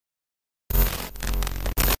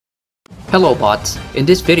Hello bots, in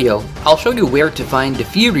this video, I'll show you where to find the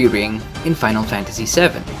Fury Ring in Final Fantasy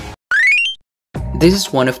VII. This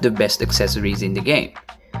is one of the best accessories in the game.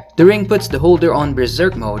 The ring puts the holder on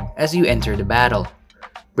Berserk mode as you enter the battle.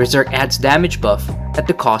 Berserk adds damage buff at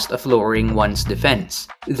the cost of lowering one's defense.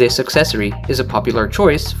 This accessory is a popular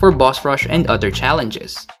choice for boss rush and other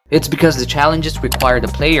challenges. It's because the challenges require the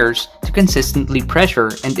players to consistently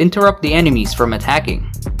pressure and interrupt the enemies from attacking.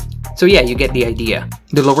 So yeah, you get the idea.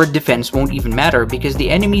 The lowered defense won't even matter because the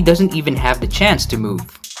enemy doesn't even have the chance to move.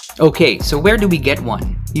 Okay, so where do we get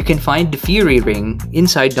one? You can find the Fury Ring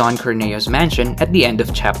inside Don Corneo's mansion at the end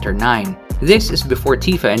of Chapter 9. This is before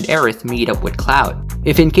Tifa and Aerith meet up with Cloud.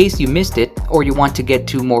 If in case you missed it, or you want to get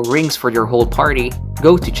 2 more rings for your whole party,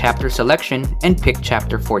 go to Chapter Selection and pick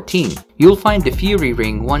Chapter 14. You'll find the Fury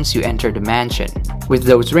Ring once you enter the mansion. With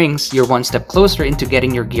those rings, you're one step closer into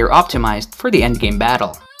getting your gear optimized for the endgame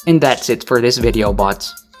battle. And that's it for this video,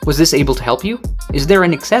 bots. Was this able to help you? Is there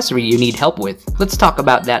an accessory you need help with? Let's talk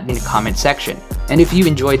about that in the comment section. And if you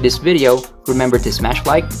enjoyed this video, remember to smash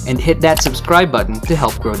like and hit that subscribe button to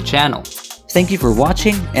help grow the channel. Thank you for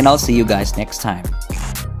watching, and I'll see you guys next time.